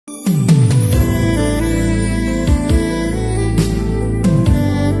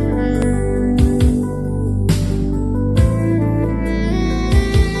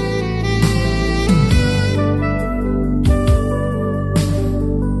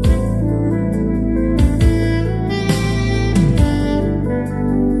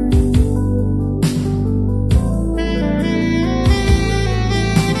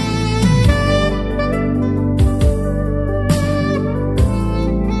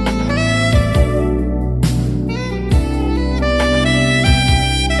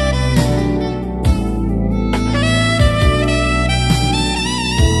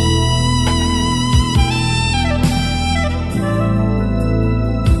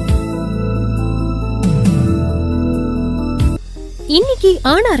இன்னைக்கு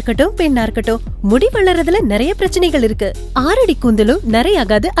ஆணா இருக்கட்டும் பெண்ணா இருக்கட்டும் முடி வளர்றதுல நிறைய பிரச்சனைகள் இருக்கு. 6 அடி கூந்தலும் நிறைய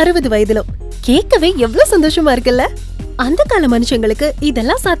ஆகாது 60 வயதிலும். கேட்கவே எவ்வளவு சந்தோஷமா இருக்குல்ல. அந்த கால மனுஷங்களுக்கு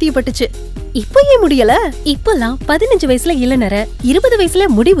இதெல்லாம் சாத்தியப்பட்டுச்சு. இப்போ ஏன் முடியல? இப்பெல்லாம் 15 வயசுல இளநர, 20 வயசுல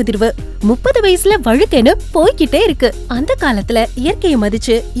முடி உதிர்வு, 30 வயசுல வழுக்கேன்னு போய்கிட்டே இருக்கு. அந்த காலத்துல இயற்கையை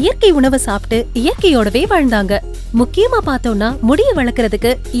மதிச்சு இயற்கை உணவை சாப்பிட்டு இயற்கையோடவே வாழ்ந்தாங்க. முக்கியமா பார்த்தோம்னா முடிய வளர்க்கறதுக்கு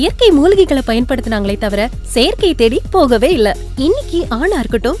இயற்கை மூலிகைகளை பயன்படுத்தினாங்களே தவிர செயற்கை தேடி போகவே இல்ல. இன்னைக்கு ஆணா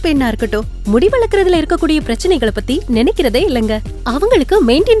இருக்கட்டும் பெண்ணா இருக்கட்டும் முடி வளர்க்கறதுல இருக்கக்கூடிய பிரச்சனைகளை பத்தி நினைக்கிறதே இல்லங்க. அவங்களுக்கு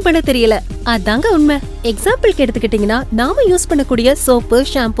மெயின்டைன் பண்ண தெரியல. அதாங்க உண்மை. எக்ஸாம்பிளுக்கு எடுத்துக்கிட்டீங்கன்னா நாம யூஸ் பண்ணக்கூடிய சோப்பு,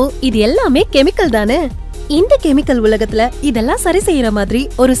 ஷாம்பு இது எல்லாமே கெமிக்கல் தானே. இந்த கெமிக்கல் உலகத்துல இதெல்லாம் சரி செய்யற மாதிரி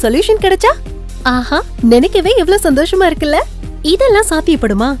ஒரு சொல்யூஷன் கிடைச்சா ஆஹா, நினைக்கவே எவ்வளவு சந்தோஷமா இருக்குல்ல. இதெல்லாம்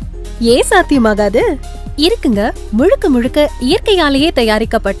சாத்தியப்படுமா? ஏன் சாத்தியமாகாது? இருக்குங்க. முழுக்க முழுக்க இயற்கையாலேயே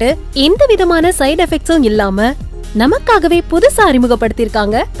தயாரிக்கப்பட்டு எந்த விதமான சைடு எஃபெக்ட்ஸும் இல்லாம நமக்காகவே புதுசா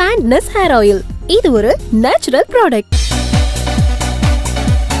அறிமுகப்படுத்திருக்காங்க பாண்ட்னஸ் ஹேர் ஆயில். இது ஒரு நேச்சுரல் ப்ராடக்ட்.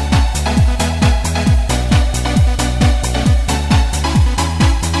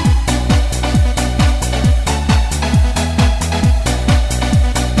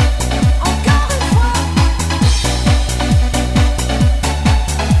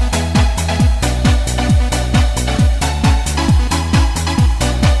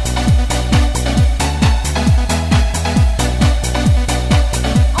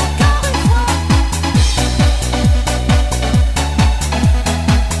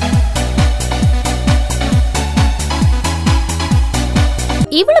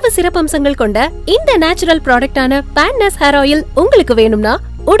 இவ்வளவு சிறப்பம்சங்கள் கொண்ட இந்த நேச்சுரல் ப்ராடக்டான பாண்ட்னஸ் ஹேர் ஆயில் உங்களுக்கு வேணும்னா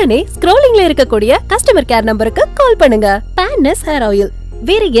உடனே ஸ்க்ரோலிங்ல இருக்கக்கூடிய கஸ்டமர் கேர் நம்பருக்கு கால் பண்ணுங்க. பாண்ட்னஸ் ஹேர் ஆயில்.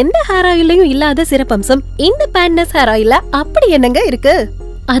 வேற எந்த ஹேர் ஆயிலையும் இல்லாத சிறப்பம்சம் இந்த பாண்ட்னஸ் ஹேர் ஆயில்ல அப்படி என்னங்க இருக்கு?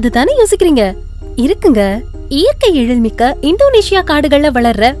 அதுதானே யோசிக்கிறீங்க. இருக்குங்க. இயற்கை எழில்மிக்க இந்தோனேஷியா காடுகள்ல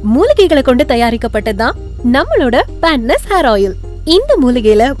வளர்ற மூலிகைகளை கொண்டு தயாரிக்கப்பட்டதுதான் நம்மளோட பாண்ட்னஸ் ஹேர் ஆயில். இந்த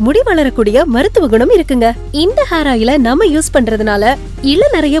மூலிகையில முடி வளரக்கூடிய மருத்துவ குணம் இருக்குங்க. இந்த ஹேர் ஆயில நம்ம யூஸ் பண்றதுனால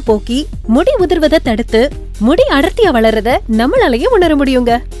இளநரைய போக்கி முடி உதிர்வதை தடுத்து முடி அடர்த்தியா வளர்றத நம்மளாலேயே உணர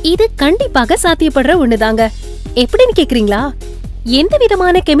முடியுங்க. இது கண்டிப்பாக சாத்தியப்படுற ஒண்ணுதாங்க. எப்படின்னு கேக்குறீங்களா? எந்த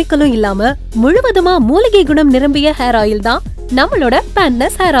விதமான கெமிக்கலும் இல்லாம முழுவதுமா மூலிகை குணம் நிரம்பிய ஹேர் ஆயில் தான் நம்மளோட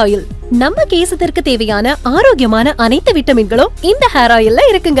பாண்ட்னஸ் ஹேர் ஆயில். நம்ம கேசத்திற்கு தேவையான ஆரோக்கியமான அனைத்து விட்டமின்களும் இந்த ஹேர்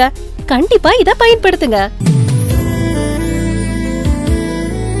ஆயில்ல இருக்குங்க. கண்டிப்பா இத பயன்படுத்துங்க.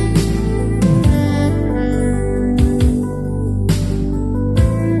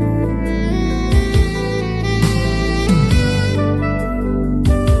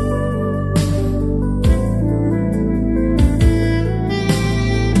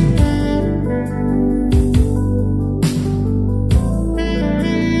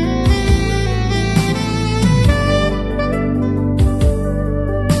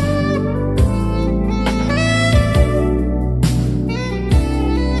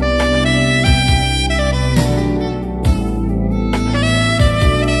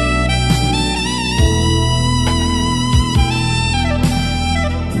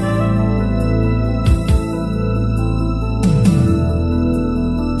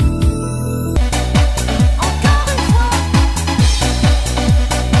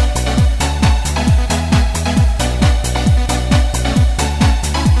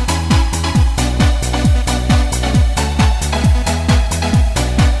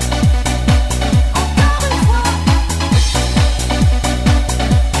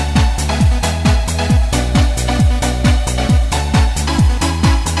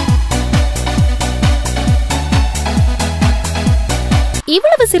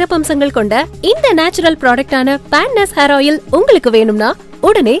 இவ்வளவு சிறப்பம்சங்கள் கொண்ட இந்த நேச்சுரல் ப்ராடக்டான பாண்ட்னஸ் ஹேர் ஆயில் உங்களுக்கு வேணும்னா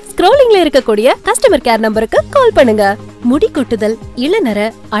உடனே ஸ்க்ரோலிங்ல இருக்கக்கூடிய கஸ்டமர் கேர் நம்பருக்கு கால் பண்ணுங்க. முடி கொட்டுதல், இளநர,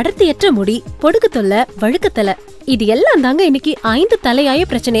 அடர்த்தியற்ற முடி, பொடுகு தொல்லை, வழுக்கத்தலை இது எல்லாம் தாங்க இன்னைக்கு 5 தலையாய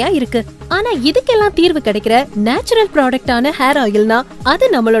பிரச்சனையா இருக்கு. ஆனா இதுக்கெல்லாம் தீர்வு கிடைக்கிற நேச்சுரல் ப்ராடக்டான ஹேர் ஆயில்னா அது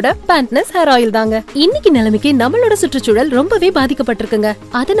நம்மளோட பாண்ட்னஸ் ஹேர் ஆயில் தாங்க. இன்னைக்கு நிலைமைக்கு நம்மளோட சுற்றுச்சூழல் ரொம்பவே பாதிக்கப்பட்டிருக்குங்க.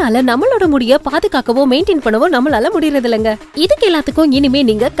 அதனால நம்மளோட முடிய பாதுகாக்கவோ மெயின்டைன் பண்ணவோ நம்மளால முடியறது இல்லங்க. இதுக்கு எல்லாத்துக்கும் இனிமே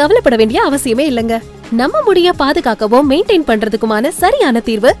நீங்க கவலைப்பட வேண்டிய அவசியமே இல்லங்க. நம்ம முடிய பாதுகாக்கவும் மெயின்டைன் பண்றதுக்குமான சரியான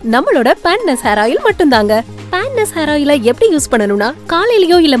தீர்வு நம்மளோட பாண்ட்னஸ் ஹேர் ஆயில் மட்டும்தாங்க. பாண்ட்னஸ் ஹேர் ஆயில எப்படி யூஸ் பண்ணணும்னா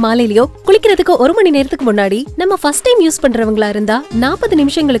காலையிலயோ இல்ல மாலையிலயோ குளிக்கிறதுக்கு 1 மணி நேரத்துக்கு முன்னாடி நம்ம ஃபர்ஸ்ட் டைம் யூஸ் பண்றவங்களா இருந்தா 40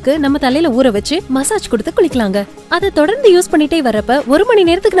 நிமிஷங்களுக்கு நம்ம தலையில ஊற வச்சு மசாஜ் கொடுத்து குளிக்கலாங்க. அதை தொடர்ந்து யூஸ் பண்ணிட்டே வரப்ப 1 மணி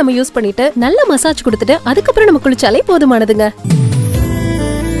நேரத்துக்கு நம்ம யூஸ் பண்ணிட்டு நல்ல மசாஜ் கொடுத்துட்டு அதுக்கப்புறம் நம்ம குளிச்சாலே போதுமானதுங்க.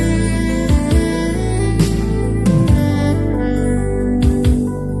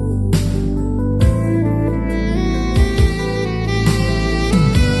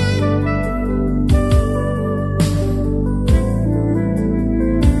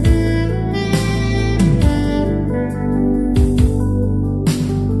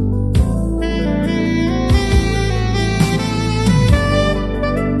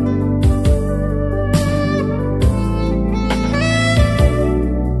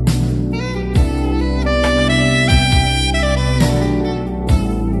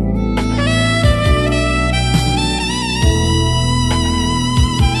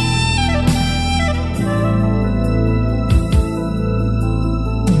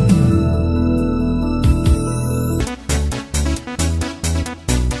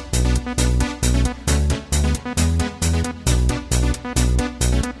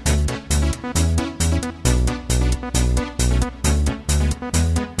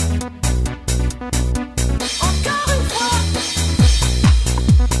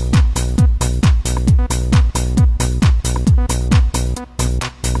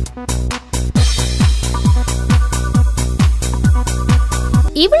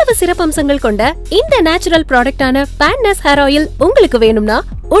 இவ்வளவு சிறப்பம்சங்கள் கொண்ட இந்த நேச்சுரல் ப்ராடக்டான பாண்ட்னஸ் ஹேர் ஆயில் உங்களுக்கு வேணும்னா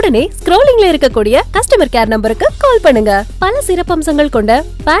உடனே ஸ்க்ரோலிங்ல இருக்கக்கூடிய கஸ்டமர் கேர் நம்பருக்கு கால் பண்ணுங்க. பல சிறப்பம்சங்கள் கொண்ட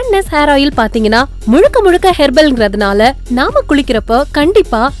பாண்ட்னஸ் ஹேர் ஆயில் பாத்தீங்கன்னா முழுக்க முழுக்க ஹெர்பல்ங்கிறதுனால நாம குளிக்கிறப்போ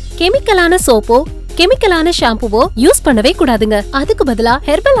கண்டிப்பா கெமிக்கலான சோப்போ கெமிக்கலான ஷாம்புவோ யூஸ் பண்ணவே கூடாதுங்க. அதுக்கு பதிலா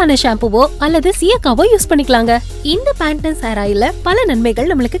ஹெர்பலான ஷாம்புவோ அல்லது சீயக்காவோ யூஸ் பண்ணிக்கலாங்க. இந்த பாண்ட்னஸ் ஹேர் ஆயில்ல பல நன்மைகள்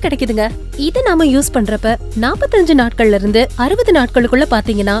நம்மளுக்கு கிடைக்குதுங்க. இத நாம யூஸ் பண்றப்ப 45 நாட்கள்ல இருந்து 60 நாட்களுக்குள்ள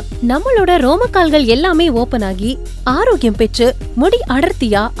பாத்தீங்கன்னா நம்மளோட ரோமக்கால்கள் எல்லாமே ஓபன் ஆகி ஆரோக்கியம் பெற்று முடி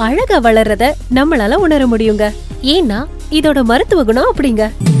அடர்த்தியா அழகா வளர்றத நம்மளால உணர முடியுங்க. ஏன்னா இதோட மருத்துவ குணம் அப்படிங்க.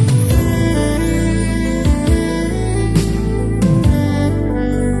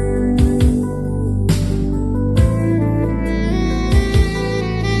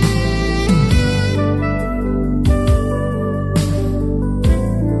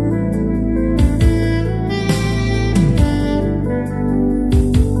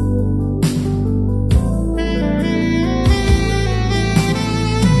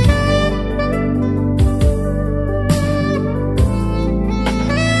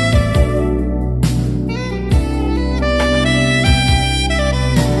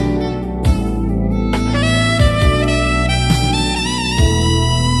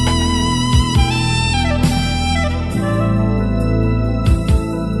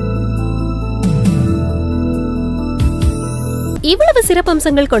 இவ்வளவு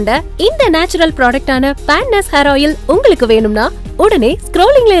சிறப்பம்சங்கள் கொண்ட இந்த நேச்சுரல் ப்ராடக்டான பாண்ட்னஸ் ஹேர் ஆயில் உங்களுக்கு வேணும்னா உடனே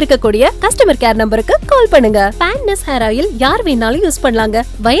ஸ்க்ரோலிங்ல இருக்கக்கூடிய கஸ்டமர் கேர் நம்பருக்கு கால் பண்ணுங்க. பாண்ட்னஸ் ஹேர் ஆயில் யார் வேணாலும் யூஸ் பண்ணலாங்க.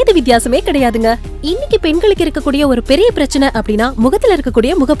 வயது வித்தியாசமே கிடையாதுங்க. இன்னைக்கு பெண்களுக்கு இருக்கக்கூடிய ஒரு பெரிய பிரச்சனை அப்படின்னா முகத்துல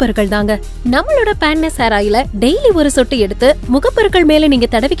இருக்கக்கூடிய முகப்பருக்கள் தாங்க. நம்மளோட பாண்ட்னஸ் ஹேர் ஆயில டெய்லி ஒரு சொட்டு எடுத்து முகப்பருக்கள் மேல நீங்க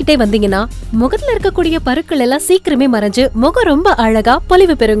தடவிக்கிட்டே வந்தீங்கன்னா முகத்துல இருக்கக்கூடிய பருக்கள் எல்லாம் சீக்கிரமே மறைஞ்சு முகம் ரொம்ப அழகா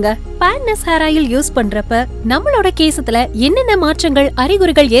பொலிவு பெறுங்க. பாண்ட்னஸ் ஹேர் ஆயில் யூஸ் பண்றப்ப நம்மளோட கேசத்துல என்னென்ன மாற்றங்கள்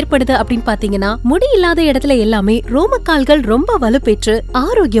அறிகுறிகள் ஏற்படுது அப்படின்னு பாத்தீங்கன்னா முடி இல்லாத இடத்துல எல்லாமே ரோமக்கால்கள் ரொம்ப வலுப்பெற்று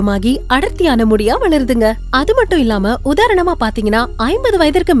ஆரோக்கியமாகி அடர்த்தியான முடியா வளருதுங்க. அது மட்டும் இல்லாம உதாரணமா பாத்தீங்கன்னா 50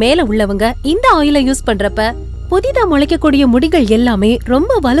 வயதிற்கு மேல உள்ளவங்க இந்த ஆயிலை யூஸ் பண்றப்ப புதிதா முளைக்கக்கூடிய முடிகள் எல்லாமே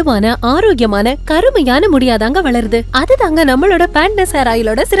ரொம்ப வலுவான ஆரோக்கியமான கருமையான முடியாதாங்க வளருது. அதுதாங்க நம்மளோட பாண்ட்னஸ் ஹேர்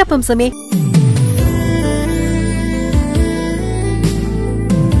ஆயிலோட சிறப்பம்சமே.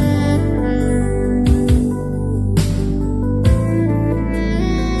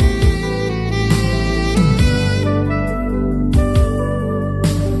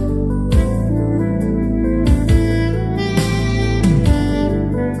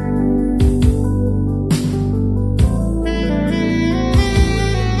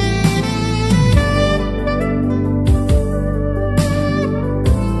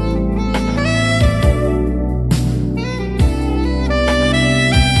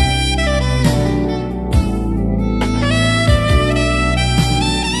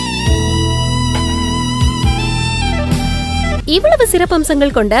 இவ்வளவு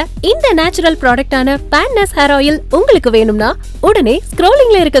சிறப்பம்சங்கள் கொண்ட இந்த நேச்சுரல் ப்ராடக்டான பாண்ட்னஸ் ஹேர் ஆயில் உங்களுக்கு வேணும்னா உடனே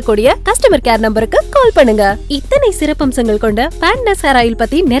ஸ்க்ரோலிங்ல இருக்கக்கூடிய கஸ்டமர் கேர் நம்பருக்கு கால் பண்ணுங்க. இத்தனை சிறப்பம்சங்கள் கொண்ட பாண்ட்னஸ் ஹேர் ஆயில்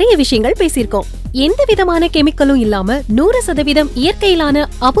பத்தி நிறைய விஷயங்கள் பேசியிருக்கோம். எந்த விதமான கெமிக்கலும் இல்லாம 100% இயற்கையிலான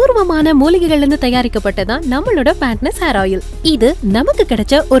அபூர்வமான மூலிகைகள்ல இருந்து தயாரிக்கப்பட்டதான் நம்மளோட பாண்ட்னஸ் ஹேர் ஆயில். இது நமக்கு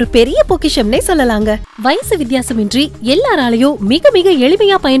கிடைச்ச ஒரு பெரிய பொக்கிஷம்னே சொல்லலாங்க. வயசு வித்தியாசமின்றி எல்லாராலையும் மிக மிக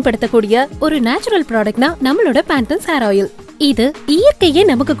எளிமையா பயன்படுத்தக்கூடிய ஒரு நேச்சுரல் ப்ராடக்ட்னா நம்மளோட பாண்ட்னஸ் ஹேர் ஆயில். இது இயற்கையே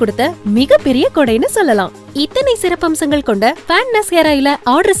நமக்கு கொடுத்த மிகப்பெரிய கொடைன்னு சொல்லலாம். இத்தனை சிறப்பம்சங்கள் கொண்ட பாண்ட்னஸ் ஹேர் ஆயில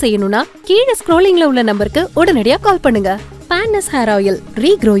ஆர்டர் செய்யணும்னா கீழே ஸ்க்ரோலிங்ல உள்ள நம்பருக்கு உடனடியா கால் பண்ணுங்க. பாண்ட்னஸ் hair oil,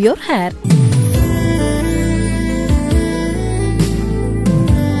 regrow your hair.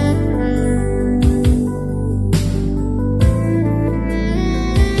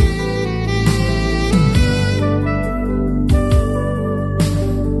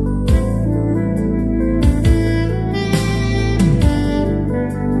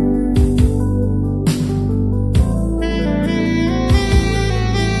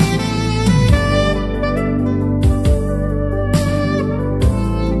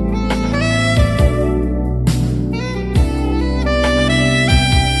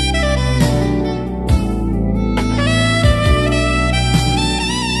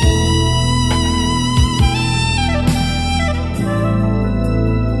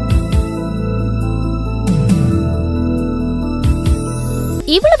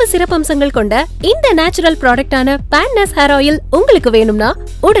 இவ்வளவு சிறப்பம்சங்கள் கொண்ட இந்த நேச்சுரல் ப்ராடக்டான பாண்ட்னஸ் ஹேர் ஆயில் உங்களுக்கு வேணும்னா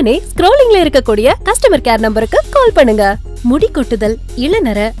உடனே ஸ்க்ரோலிங்ல இருக்கக்கூடிய கஸ்டமர் கேர் நம்பருக்கு கால் பண்ணுங்க. முடி கொட்டுதல்,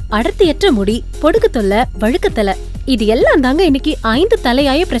 இளநர, அடர்த்தியற்ற முடி, பொடுகு தொல்லை, வழுக்கத்தலை இது எல்லாம் தாங்க இன்னைக்கு 5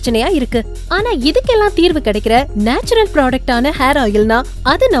 தலையாய பிரச்சனையா இருக்கு. ஆனா இதுக்கெல்லாம் தீர்வு கிடைக்கிற நேச்சுரல் ப்ராடக்டான ஹேர் ஆயில்னா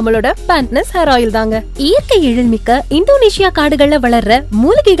அது நம்மளோட பேண்ட்னஸ் ஹேர் ஆயில் தாங்க. இயற்கை எழில்மிக்க இந்தோனேஷியா காடுகள்ல வளர்ற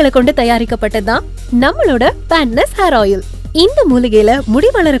மூலிகைகளை கொண்டு தயாரிக்கப்பட்டதுதான் நம்மளோட பேண்ட்னஸ் ஹேர் ஆயில். இந்த மூலிகையில முடி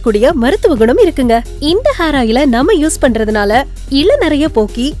வளரக்கூடிய மருத்துவ குணம் இருக்குங்க. இந்த ஹேர் ஆயில நம்ம யூஸ் பண்றதுனால இளநரைய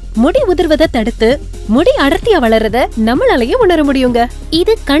போக்கி முடி உதிர்வதை தடுத்து முடி அடர்த்தியா வளர்றத நம்மளாலேயே உணர முடியுங்க.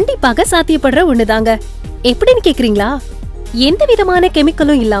 இது கண்டிப்பாக சாத்தியப்படுற ஒண்ணுதாங்க. எப்படின்னு கேக்குறீங்களா? எந்த விதமான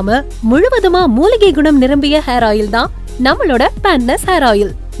கெமிக்கலும் இல்லாம முழுவதுமா மூலிகை குணம் நிரம்பிய ஹேர் ஆயில் தான் நம்மளோட பேண்ட்னஸ் ஹேர்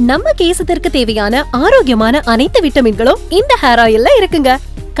ஆயில். நம்ம கேசத்திற்கு தேவையான ஆரோக்கியமான அனைத்து விட்டமின்களும் இந்த ஹேர் ஆயில்ல இருக்குங்க.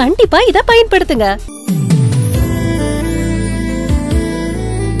 கண்டிப்பா இத பயன்படுத்துங்க.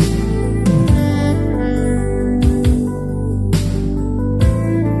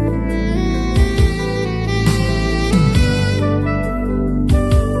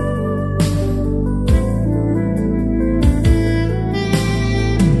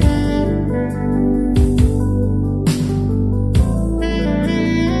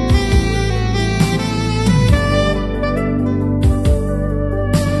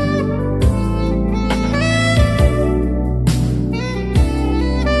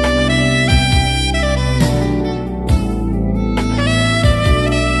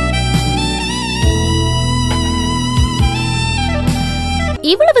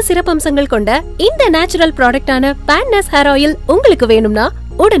 இவ்வளவு சிறப்பம்சங்கள் கொண்ட இந்த நேச்சுரல் ப்ராடக்டான பேண்ட்னஸ் ஹேர் ஆயில் உங்களுக்கு வேணும்னா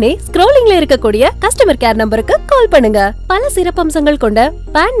உடனே ஸ்க்ரோலிங்ல இருக்கக்கூடிய கஸ்டமர் கேர் நம்பருக்கு கால் பண்ணுங்க. பல சிறப்பம்சங்கள் கொண்ட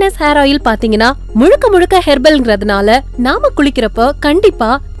பேண்ட்னஸ் ஹேர் ஆயில் பாத்தீங்கன்னா முழுக்க ஹெர்பல்ங்கிறதுனால நாம குளிக்கிறப்போ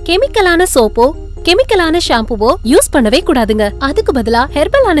கண்டிப்பா கெமிக்கலான சோப்போ கெமிக்கலான ஷாம்புவோ யூஸ் பண்ணவே கூடாதுங்க. அதுக்கு பதிலா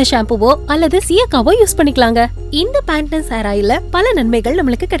ஹெர்பலான ஷாம்புவோ அல்லது சியக்காவோ யூஸ் பண்ணிக்கலாங்க. இந்த பேண்ட்னஸ் ஹேர் ஆயில்ல பல நன்மைகள்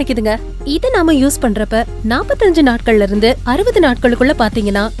நம்மளுக்கு கிடைக்குதுங்க. இத நாம யூஸ் பண்றப்ப 45 நாட்கள்ல இருந்து 60 நாட்களுக்குள்ள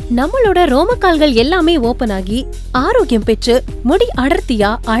பாத்தீங்கன்னா நம்மளோட ரோமக்கால்கள் எல்லாமே ஓபன் ஆகி ஆரோக்கியம் பெற்று முடி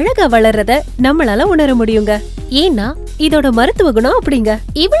அடர்த்தியா அழகா வளர்றத நம்மளால உணர முடியுங்க. ஏன்னா இதோட மருத்துவ குணம் அப்படிங்க.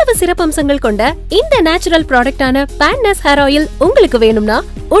 இவ்வளவு சிறப்பம்சங்கள் கொண்ட இந்த நேச்சுரல் ப்ராடக்டான பேண்ட்னஸ் ஹேர் ஆயில் உங்களுக்கு வேணும்னா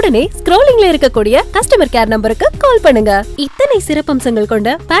உடனே ஸ்க்ரோலிங்ல இருக்கக்கூடிய கஸ்டமர் கேர் நம்பருக்கு கால் பண்ணுங்க. இத்தனை சிறப்பம்சங்கள்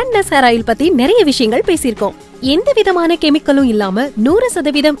கொண்ட பேண்ட்னஸ் ஹேர் ஆயில் பத்தி நிறைய விஷயங்கள் பேசியிருக்கோம். எந்த விதமான கெமிக்கலும் இல்லாம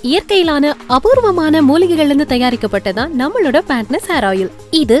 100% இயற்கையிலான அபூர்வமான மூலிகைகள்ல இருந்து தயாரிக்கப்பட்டதான் நம்மளோட பேண்ட்னஸ் ஹேர் ஆயில்.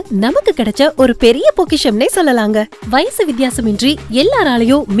 இது நமக்கு கிடைச்ச ஒரு பெரிய பொக்கிஷம்னே சொல்லலாங்க. வயசு வித்தியாசமின்றி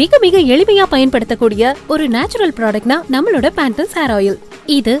எல்லாராலையும் மிக மிக எளிமையா பயன்படுத்தக்கூடிய ஒரு நேச்சுரல் ப்ராடக்ட்னா நம்மளோட பேண்ட்னஸ் ஹேர் ஆயில்.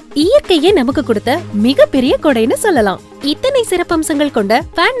 இது இயற்கையே நமக்கு கொடுத்த மிகப்பெரிய கொடைன்னு சொல்லலாம். இத்தனை சிறப்பம்சங்கள் கொண்ட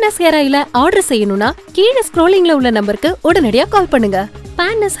பேண்ட்னஸ் ஹேர் ஆயில ஆர்டர் செய்யணும்னா கீழே ஸ்க்ரோலிங்ல உள்ள நம்பருக்கு உடனடியா கால் பண்ணுங்க.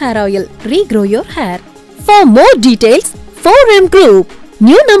 பேண்ட்னஸ் hair oil, regrow your hair. For more details, 4M Group,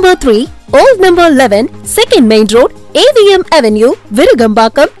 New Number 3, Old Number 11, 2nd Main Road, AVM Avenue,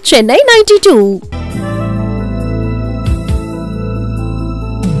 Virugambakam, Chennai 92.